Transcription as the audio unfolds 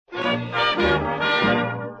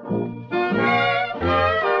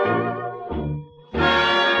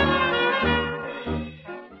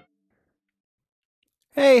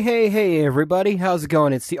Hey, everybody. How's it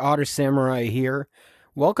going? It's the Otter Samurai here.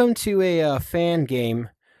 Welcome to a fan game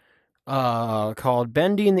called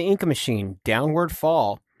Bendy and the Ink Machine, Downward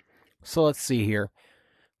Fall. So let's see here.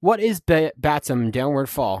 What is Batsum Downward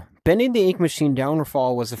Fall? Bendy and the Ink Machine Downward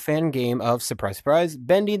Fall was a fan game of, surprise, surprise,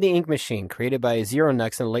 Bendy and the Ink Machine, created by Zero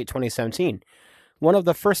Next in late 2017. One of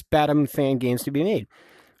the first Batum fan games to be made,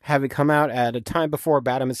 having come out at a time before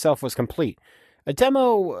Batum itself was complete. A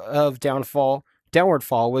demo of Downward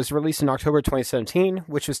Fall was released in October 2017,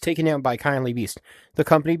 which was taken down by Kindly Beast, the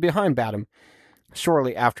company behind Batum,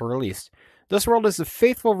 shortly after release. This world is a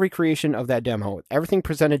faithful recreation of that demo, everything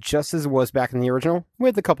presented just as it was back in the original,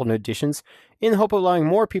 with a couple new additions, in the hope of allowing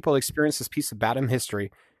more people to experience this piece of Batum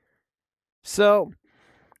history. So,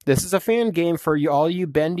 this is a fan game for all you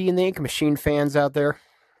Bendy and the Ink Machine fans out there.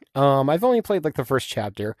 I've only played like the first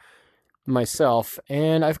chapter myself,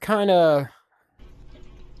 and I've kind of...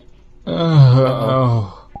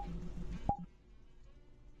 Uh-oh.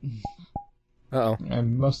 Uh-oh. I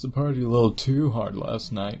must have partied a little too hard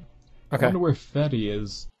last night. Okay. I wonder where Fetty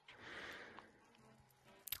is.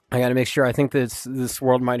 I gotta make sure. I think this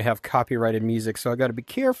world might have copyrighted music, so I gotta be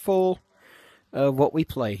careful of what we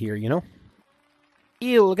play here, you know?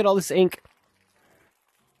 Ew, look at all this ink.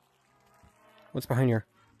 What's behind here?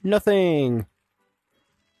 Nothing!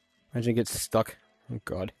 Imagine it gets stuck. Oh,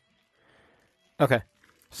 God. Okay.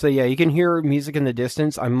 So yeah, you can hear music in the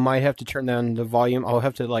distance. I might have to turn down the volume. I'll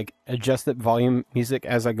have to, like, adjust the volume music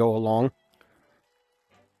as I go along.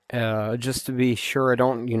 Just to be sure I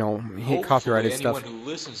don't, you know, hit copyrighted stuff. Anyone who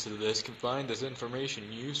listens to this can find this information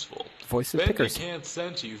useful. Voice of Bendy pickers. can't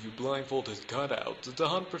censor you if you blindfold his cutouts. It's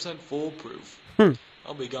 100% foolproof.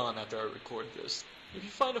 I'll be gone after I record this. If you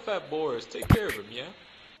find a fat Boris, take care of him, yeah?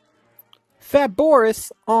 Fat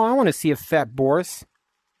Boris? Oh, I want to see a fat Boris.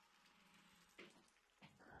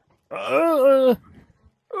 Oh,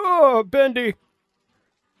 Bendy.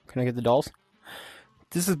 Can I get the dolls?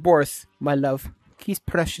 This is Boris, my love. He's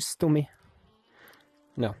precious to me.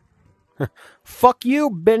 No. Fuck you,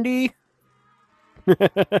 Bendy.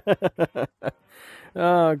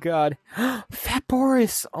 Oh, God. Fat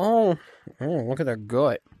Boris. Oh, look at that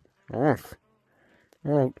gut. Oh,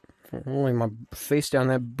 only my face down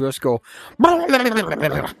that briscoe.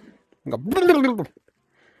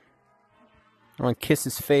 I want to kiss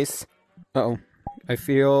his face. Uh-oh. I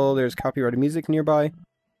feel there's copyrighted music nearby.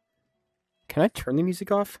 Can I turn the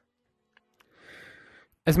music off?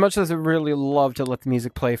 As much as I really love to let the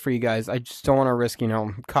music play for you guys, I just don't want to risk, you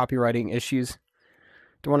know, copywriting issues.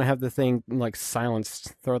 Don't want to have the thing, like,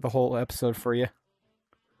 silenced throughout the whole episode for you.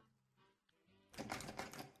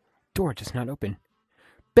 Door does not open.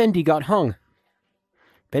 Bendy got hung.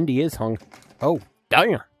 Bendy is hung. Oh,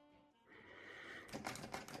 damn.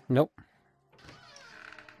 Nope.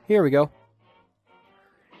 Here we go.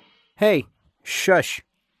 Hey, shush.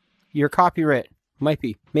 Your copyright. Might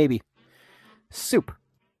be. Maybe. Soup.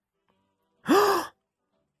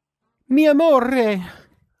 Mi amore.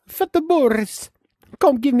 Fat Boris.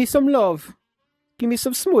 Come give me some love. Give me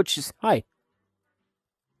some smooches. Hi.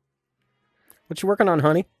 What you working on,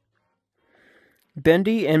 honey?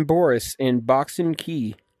 Bendy and Boris in Box and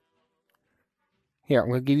Key. Here, I'm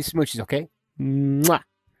going to give you smooches, okay? Mwah.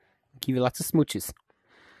 Give you lots of smooches.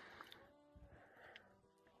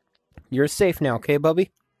 You're safe now, okay,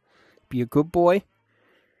 Bubby? Be a good boy.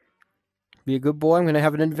 Be a good boy. I'm going to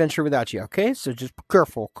have an adventure without you, okay? So just be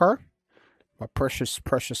careful, okay? My precious,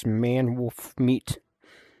 precious man wolf meat.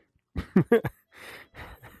 It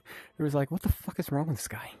was like, what the fuck is wrong with this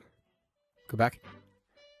guy? Go back.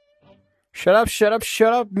 Shut up, shut up,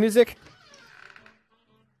 shut up, music.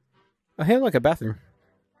 I have like a bathroom.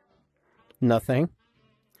 Nothing.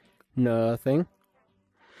 Nothing.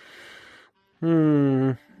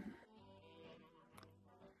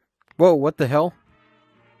 Whoa, what the hell?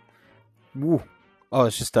 Woo. Oh,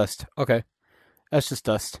 it's just dust. Okay. That's just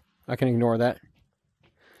dust. I can ignore that.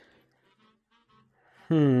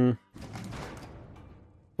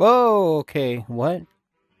 Whoa, okay. What?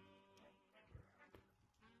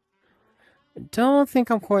 Don't think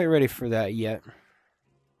I'm quite ready for that yet.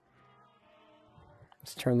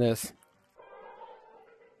 Let's turn this.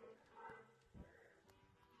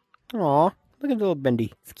 Aw, look at little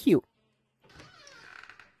Bendy. It's cute.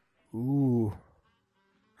 Ooh.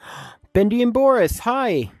 Bendy and Boris,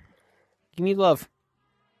 hi. Give me love.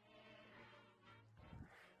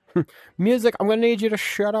 Music, I'm gonna need you to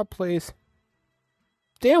shut up, please.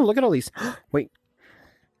 Damn, look at all these. Wait.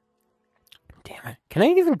 Damn it. Can I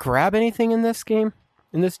even grab anything in this game?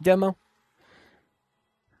 In this demo?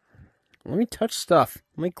 Let me touch stuff.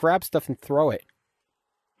 Let me grab stuff and throw it.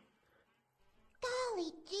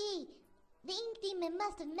 Golly gee, The ink demon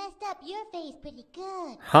must have messed up your face pretty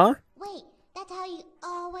good. Huh? Wait, that's how you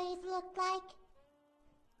always looked like?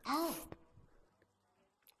 Oh.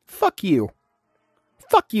 Fuck you.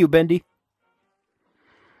 Fuck you, Bendy.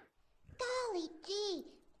 Golly gee.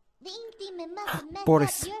 The ink demon must have messed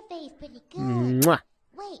Boris. up your face pretty good. Mwah.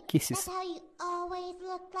 Wait, Kisses. that's how you always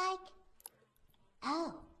looked like?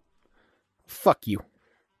 Oh. Fuck you.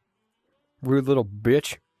 Rude little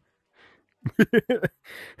bitch.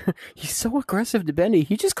 He's so aggressive to Bendy.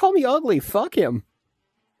 He just called me ugly. Fuck him.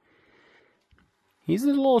 He's a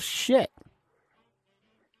little shit.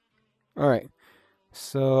 Alright.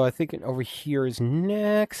 So I think over here is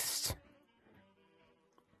next.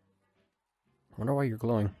 I wonder why you're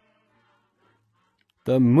glowing.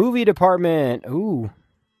 The movie department. Ooh.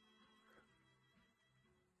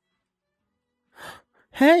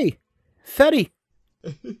 Hey! Fetty!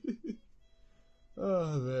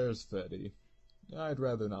 Oh, there's Fetty. I'd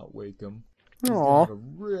rather not wake him. He's Aw. gonna have a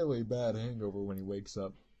really bad hangover when he wakes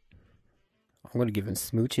up. I'm gonna give him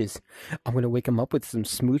smooches. I'm gonna wake him up with some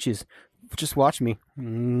smooches. Just watch me.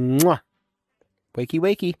 Mwah. Wakey,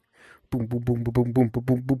 wakey. Boom, boom, boom, boom, boom, boom, boom,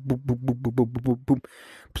 boom, boom, boom, boom, boom, boom, boom, boom, boom.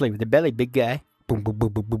 Play with the belly, big guy. Boom, boom, boom,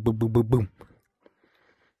 boom, boom, boom, boom, boom, boom.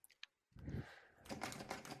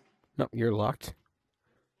 No, you're locked.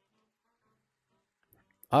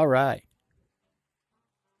 All right.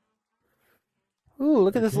 Ooh,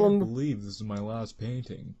 look at this I can't little. believe this is my last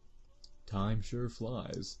painting. Time sure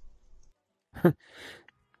flies.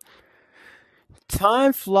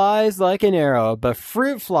 Time flies like an arrow, but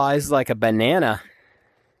fruit flies like a banana.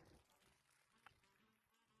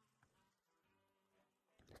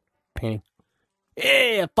 Painting.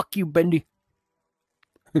 Yeah, fuck you, Bendy.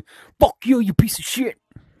 Fuck you, you piece of shit.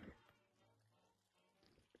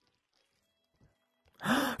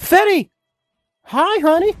 Fetty! Hi,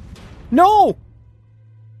 honey. No!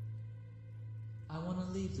 I want to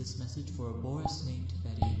leave this message for a Boris named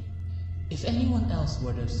Bendy. If anyone else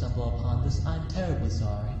were to stumble upon this, I'm terribly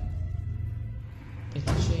sorry.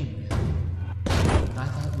 It's a shame, really. I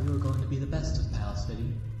thought we were going to be the best of pals,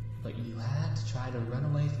 Bendy, but you had to try to run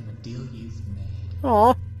away from the deal you've made.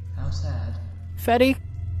 Aw, How sad. Fetty.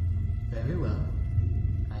 Very well.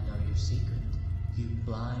 I know your secret. You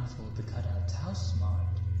blindfold the cutouts. How smart.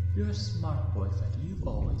 You're a smart boy, Freddy. You've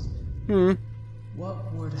always been.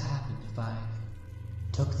 What would happen if I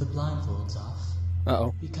took the blindfolds off?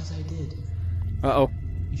 Uh-oh. Because I did. Uh-oh.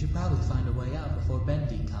 You should probably find a way out before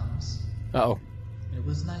Bendy comes. Uh-oh. It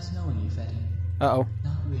was nice knowing you, Freddy. Uh-oh.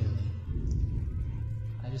 Not really.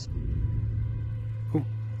 I just...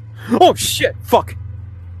 Oh, shit! Fuck!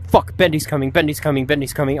 Fuck, Bendy's coming, Bendy's coming,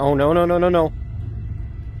 Bendy's coming. Oh, no, no, no, no, no.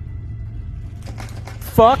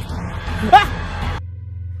 Fuck! Ah!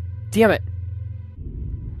 Damn it.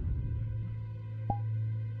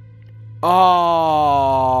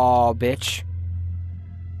 Oh, bitch.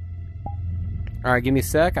 Alright, give me a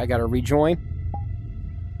sec. I gotta rejoin.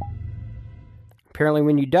 Apparently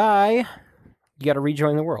when you die, you gotta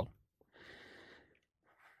rejoin the world.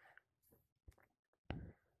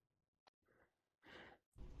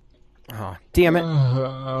 Oh, damn it.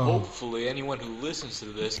 Hopefully anyone who listens to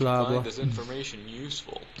this can Blah, find blah. this information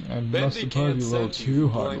useful. I must Bendy have can't partied a little send you too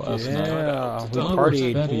hard blindfolds last and night. Yeah, cutouts. It's we 100%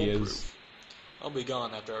 partied. Fetty foolproof. is- I'll be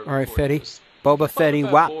gone after I Alright, record Fetty. this. Boba Find Fetty, the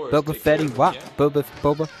fat wop. boars, Boba take care Fetty, of wop. them,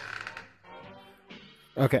 Boba.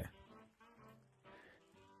 Okay.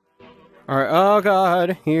 Alright, oh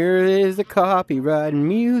god, here is the copyright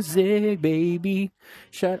music, baby.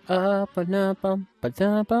 Shut up, ba-dum-bum,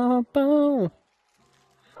 ba-dum-bum-bum.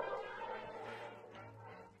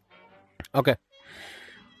 Okay.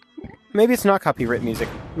 Maybe it's not copyright music.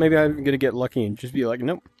 Maybe I'm gonna get lucky and just be like,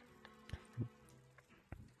 nope.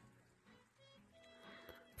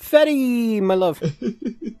 Fetty, my love.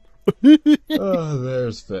 Oh,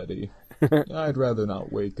 there's Fetty. I'd rather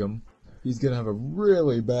not wake him. He's gonna have a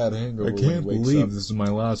really bad hangover I when he can't wakes believe up. This is my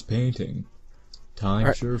last painting. Time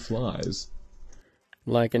Alright. sure flies.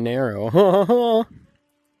 Like an arrow.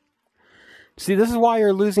 See, this is why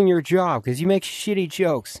you're losing your job, because you make shitty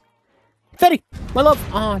jokes. Fetty, my love.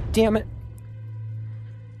 Aw, damn it.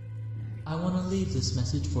 I want to leave this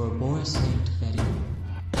message for a Boris named Bendy.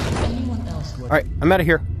 If anyone else were... Alright, I'm out of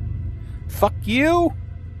here. Fuck you.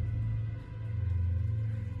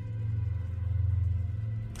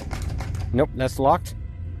 Nope, that's locked.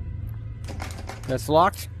 That's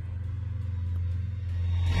locked.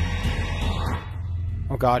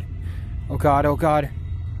 Oh god. Oh god, oh god.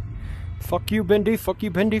 Fuck you, Bendy. Fuck you,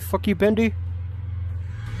 Bendy. Fuck you, Bendy.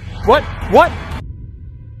 What? What?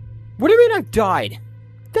 What do you mean I died?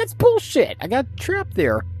 That's bullshit. I got trapped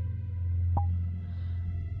there.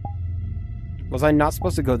 Was I not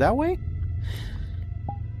supposed to go that way?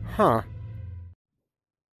 Huh.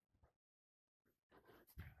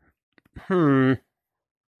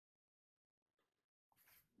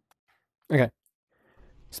 Okay.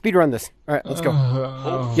 Speedrun this. Alright, let's go.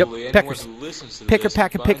 Hopefully, Yep, anyone Peckers. who listens to Picker, this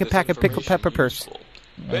packer, can find picker, this packer, pickle, information pepper, purse. useful.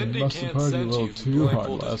 I Bendy must have can't partied a send little you too hard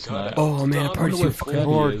blindfolded last night. cutouts. Oh man, I Don partied wonder too where fucking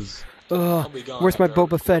Freddy hard. is. I'll be gone Where's my after I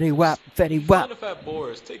Boba record Fetty this. wap, Fetty If you wap? find a fat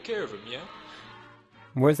Boris, take care of him, yeah?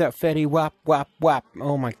 Where's that Fetty wap, wap, wap?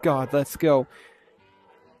 Oh my god, let's go.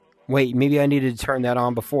 Wait, maybe I needed to turn that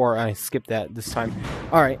on before I skipped that this time.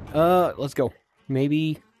 Alright, let's go.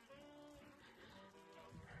 Maybe...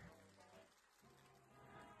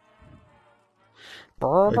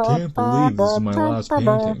 I can't believe this is my last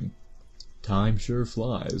painting. Time sure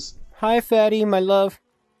flies. Hi, Fatty, my love.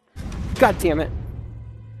 God damn it.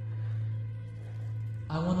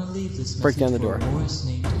 I want to leave this Break message down the for door. a Boris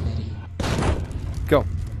named Betty. Go.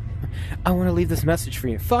 I want to leave this message for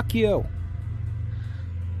you. Fuck you.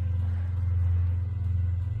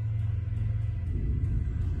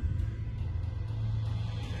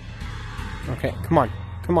 Okay, come on.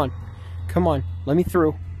 Come on. Come on. Let me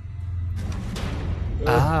through.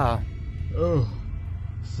 Ah, Oh,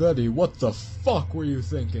 Freddy, what the fuck were you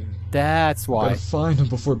thinking? that's why. Gotta find him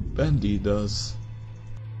before Bendy does.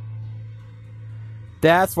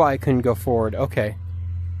 That's why I couldn't go forward. Okay.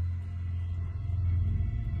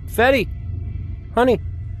 Fetty! Honey!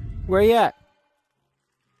 Where you at?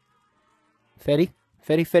 Fetty?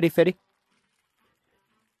 Fetty, Fetty, Fetty?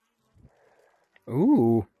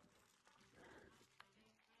 Ooh.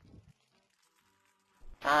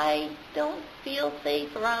 I don't feel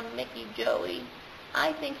safe around Mickey Joey.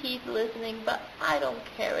 I think he's listening, but I don't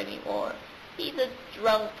care anymore. He's a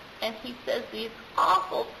drunk, and he says these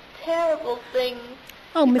awful, terrible things.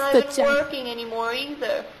 Oh, He's Mr. not even Jack. working anymore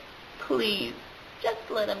either. Please, just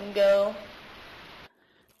let him go.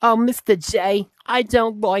 Oh, Mr. J, I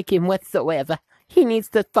don't like him whatsoever. He needs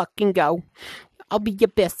to fucking go. I'll be your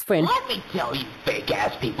best friend. Let me tell you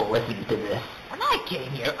fake-ass people listening to this. When I came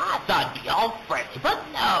here, I thought it'd be all friendly, but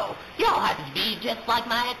no. Y'all happen to be just like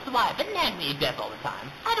my ex-wife and nag me to death all the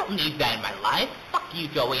time. I don't need that in my life. Fuck you,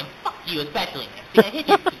 Joey, and fuck you especially, Nancy. I hit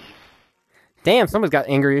your teeth. Damn, someone's got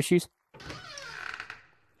anger issues.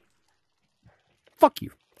 Fuck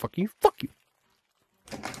you. Fuck you. Fuck you.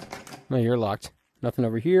 No, you're locked. Nothing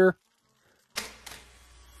over here.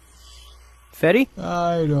 Fetty?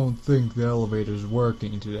 I don't think the elevator's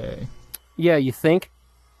working today. Yeah, you think?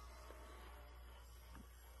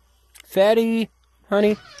 Fatty,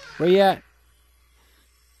 honey, where you at?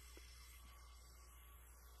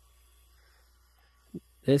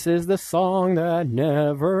 This is the song that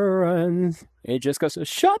never ends. It just goes,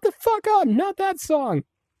 shut the fuck up, not that song.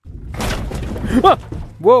 Ah!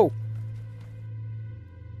 Whoa.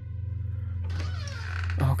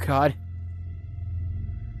 Oh, God.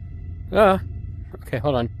 Okay,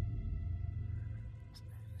 hold on.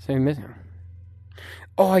 Say missing.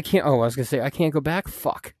 Oh, I can't. Oh, I was gonna say I can't go back.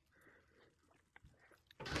 Fuck.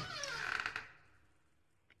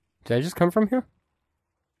 Did I just come from here?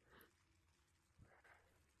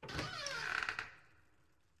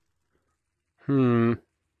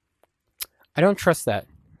 I don't trust that.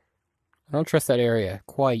 I don't trust that area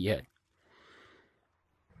quite yet.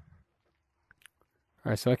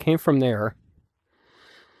 Alright, so I came from there.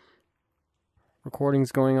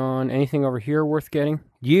 Recordings going on. Anything over here worth getting?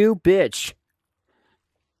 You bitch!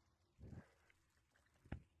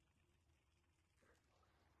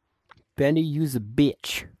 Bendy, you's a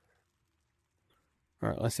bitch.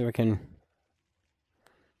 Alright, let's see if I can...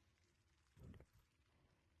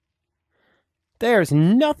 There's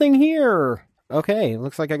nothing here! Okay,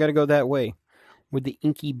 looks like I gotta go that way. With the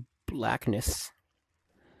inky blackness.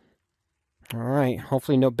 Alright,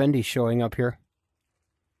 hopefully no Bendy showing up here.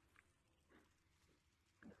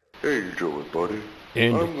 Hey, Joey, buddy.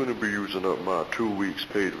 Andy. I'm gonna be using up my 2 weeks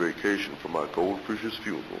paid vacation for my goldfish's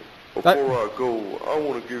funeral. Before I go, I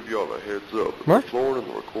want to give y'all a heads up. What? The flooring in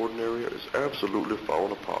the recording area is absolutely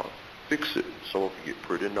falling apart. Fix it. Some of you get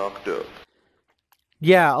pretty knocked up.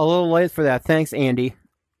 Yeah, a little late for that. Thanks, Andy.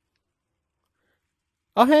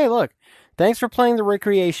 Oh, hey, look. Thanks for playing the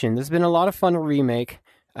recreation. This has been a lot of fun to remake.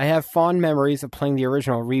 I have fond memories of playing the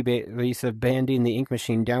original release of Bendy and the Ink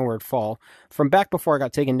Machine Downward Fall from back before I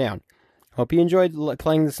got taken down. Hope you enjoyed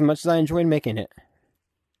playing this as much as I enjoyed making it.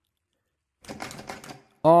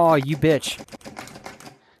 Oh, you bitch.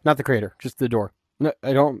 Not the creator, just the door. No,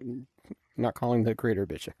 I'm not calling the creator a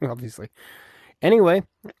bitch, obviously. Anyway,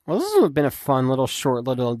 well, this has been a fun little short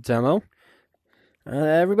little demo.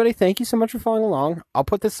 Everybody, thank you so much for following along. I'll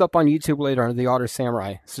put this up on YouTube later under the Otter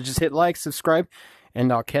Samurai. So just hit like, subscribe,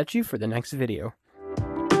 and I'll catch you for the next video.